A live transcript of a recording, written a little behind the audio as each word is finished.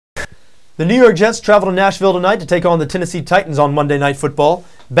The New York Jets travel to Nashville tonight to take on the Tennessee Titans on Monday Night Football.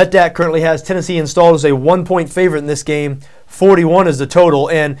 BETDAQ currently has Tennessee installed as a 1-point favorite in this game. 41 is the total.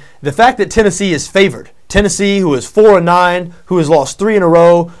 And the fact that Tennessee is favored, Tennessee, who is 4-9, who has lost 3 in a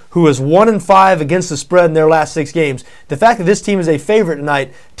row, who is 1-5 against the spread in their last 6 games, the fact that this team is a favorite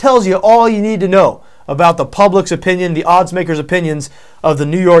tonight tells you all you need to know about the public's opinion, the odds makers' opinions of the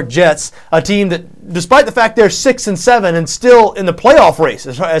New York Jets, a team that, despite the fact they're 6-7 and still in the playoff race,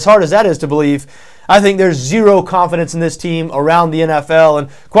 as hard as that is to believe, I think there's zero confidence in this team around the NFL, and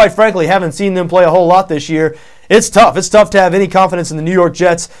quite frankly, haven't seen them play a whole lot this year. It's tough. It's tough to have any confidence in the New York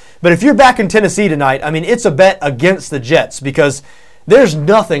Jets, but if you're back in Tennessee tonight, I mean, it's a bet against the Jets because there's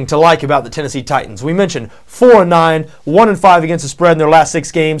nothing to like about the Tennessee Titans. We mentioned 4-9, 1-5 against the spread in their last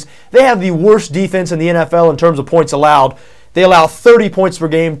 6 games. They have the worst defense in the NFL in terms of points allowed. They allow 30 points per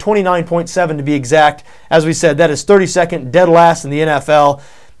game, 29.7 to be exact. As we said, that is 32nd, dead last in the NFL.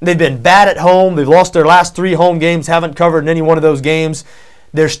 They've been bad at home. They've lost their last 3 home games, haven't covered in any one of those games.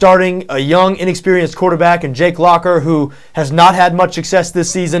 They're starting a young, inexperienced quarterback in Jake Locker, who has not had much success this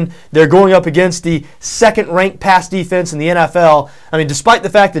season. They're going up against the second-ranked pass defense in the NFL. I mean, despite the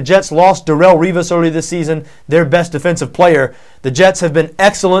fact the Jets lost Darrelle Revis early this season, their best defensive player, the Jets have been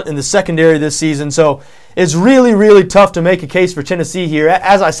excellent in the secondary this season. So it's really, really tough to make a case for Tennessee here.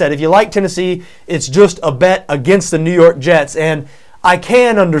 As I said, if you like Tennessee, it's just a bet against the New York Jets. And I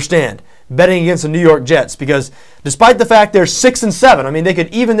can understand betting against the New York Jets because despite the fact they're 6-7, I mean, they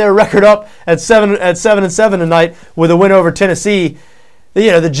could even their record up at 7-7 tonight with a win over Tennessee.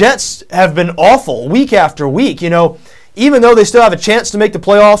 The Jets have been awful week after week. Even though they still have a chance to make the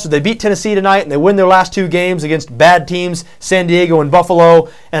playoffs, if they beat Tennessee tonight and they win their last 2 games against bad teams, San Diego and Buffalo,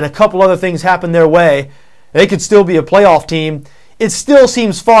 and a couple other things happen their way, they could still be a playoff team. It still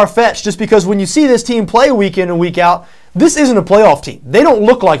seems far-fetched just because when you see this team play week in and week out, this isn't a playoff team. They don't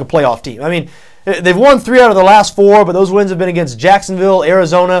look like a playoff team. I mean, they've won 3 out of the last 4, but those wins have been against Jacksonville,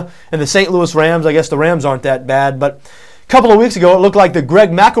 Arizona, and the St. Louis Rams. I guess the Rams aren't that bad. But a couple of weeks ago, it looked like the Greg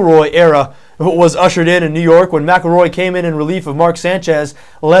McElroy era was ushered in New York when McElroy came in relief of Mark Sanchez,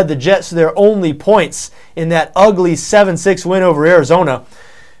 led the Jets to their only points in that ugly 7-6 win over Arizona.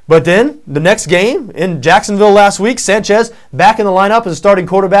 But then, the next game in Jacksonville last week, Sanchez back in the lineup as a starting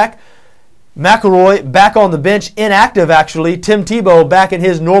quarterback. McElroy back on the bench, inactive actually. Tim Tebow back in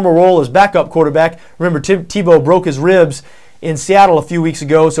his normal role as backup quarterback. Remember, Tim Tebow broke his ribs in Seattle a few weeks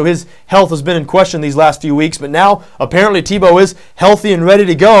ago, so his health has been in question these last few weeks. But now, apparently, Tebow is healthy and ready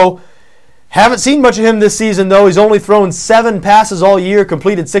to go. Haven't seen much of him this season, though. He's only thrown 7 passes all year,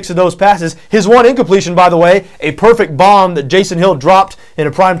 completed 6 of those passes. His one incompletion, by the way, a perfect bomb that Jason Hill dropped in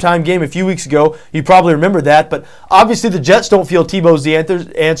a primetime game a few weeks ago. You probably remember that. But obviously the Jets don't feel Tebow's the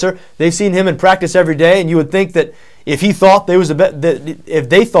answer. They've seen him in practice every day, and you would think that if he thought if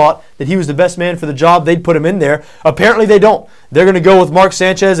they thought that he was the best man for the job, they'd put him in there. Apparently they don't. They're going to go with Mark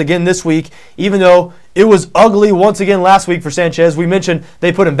Sanchez again this week, even though it was ugly once again last week for Sanchez. We mentioned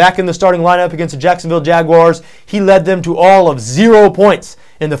they put him back in the starting lineup against the Jacksonville Jaguars. He led them to all of 0 points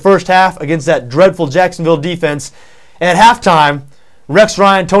in the first half against that dreadful Jacksonville defense. At halftime, Rex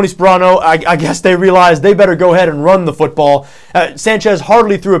Ryan, Tony Sparano, I guess they realized they better go ahead and run the football. Sanchez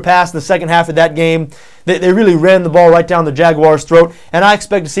hardly threw a pass in the second half of that game. They really ran the ball right down the Jaguars' throat, and I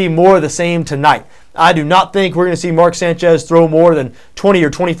expect to see more of the same tonight. I do not think we're going to see Mark Sanchez throw more than 20 or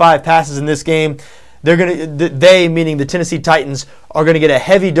 25 passes in this game. They, meaning the Tennessee Titans, are going to get a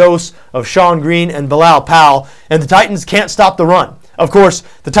heavy dose of Sean Green and Bilal Powell, and the Titans can't stop the run. Of course,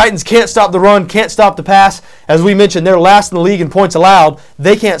 the Titans can't stop the run, can't stop the pass. As we mentioned, they're last in the league in points allowed.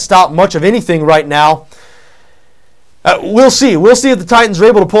 They can't stop much of anything right now. We'll see. We'll see if the Titans are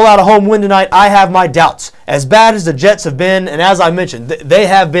able to pull out a home win tonight. I have my doubts. As bad as the Jets have been, and as I mentioned, they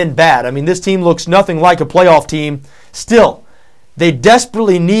have been bad. I mean, this team looks nothing like a playoff team. Still, they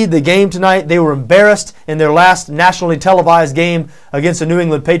desperately need the game tonight. They were embarrassed in their last nationally televised game against the New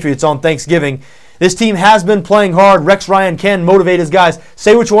England Patriots on Thanksgiving. This team has been playing hard. Rex Ryan can motivate his guys.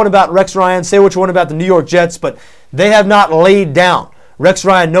 Say what you want about Rex Ryan, say what you want about the New York Jets, but they have not laid down. Rex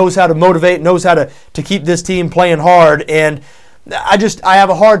Ryan knows how to motivate, knows how to keep this team playing hard, and I have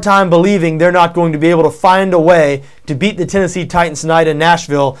a hard time believing they're not going to be able to find a way to beat the Tennessee Titans tonight in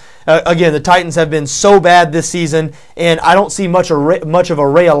Nashville. Again, the Titans have been so bad this season, and I don't see much of a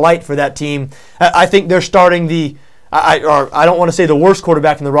ray of light for that team. I think they're starting I don't want to say the worst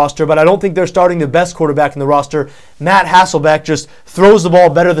quarterback in the roster, but I don't think they're starting the best quarterback in the roster. Matt Hasselbeck just throws the ball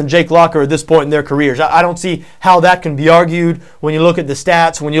better than Jake Locker at this point in their careers. I don't see how that can be argued when you look at the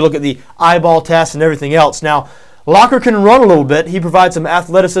stats, when you look at the eyeball tests and everything else. Now, Locker can run a little bit. He provides some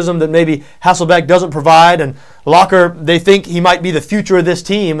athleticism that maybe Hasselbeck doesn't provide. And Locker, they think he might be the future of this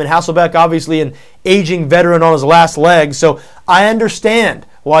team. And Hasselbeck, obviously, an aging veteran on his last leg. So I understand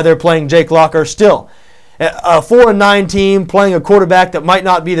why they're playing Jake Locker still. A 4-9 team playing a quarterback that might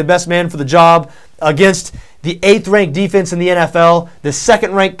not be the best man for the job against the 8th-ranked defense in the NFL, the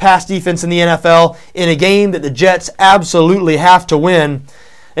 2nd-ranked pass defense in the NFL, in a game that the Jets absolutely have to win.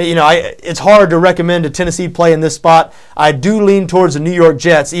 It's hard to recommend a Tennessee play in this spot. I do lean towards the New York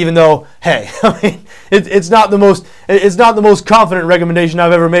Jets, even though, hey, it's not the most confident recommendation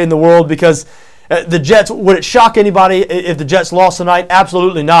I've ever made in the world, because the Jets, would it shock anybody if the Jets lost tonight?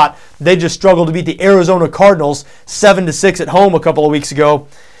 Absolutely not. They just struggled to beat the Arizona Cardinals 7-6 at home a couple of weeks ago.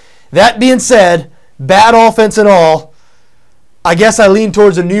 That being said, bad offense and all, I guess I lean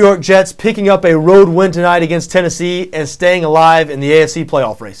towards the New York Jets picking up a road win tonight against Tennessee and staying alive in the AFC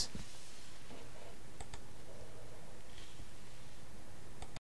playoff race.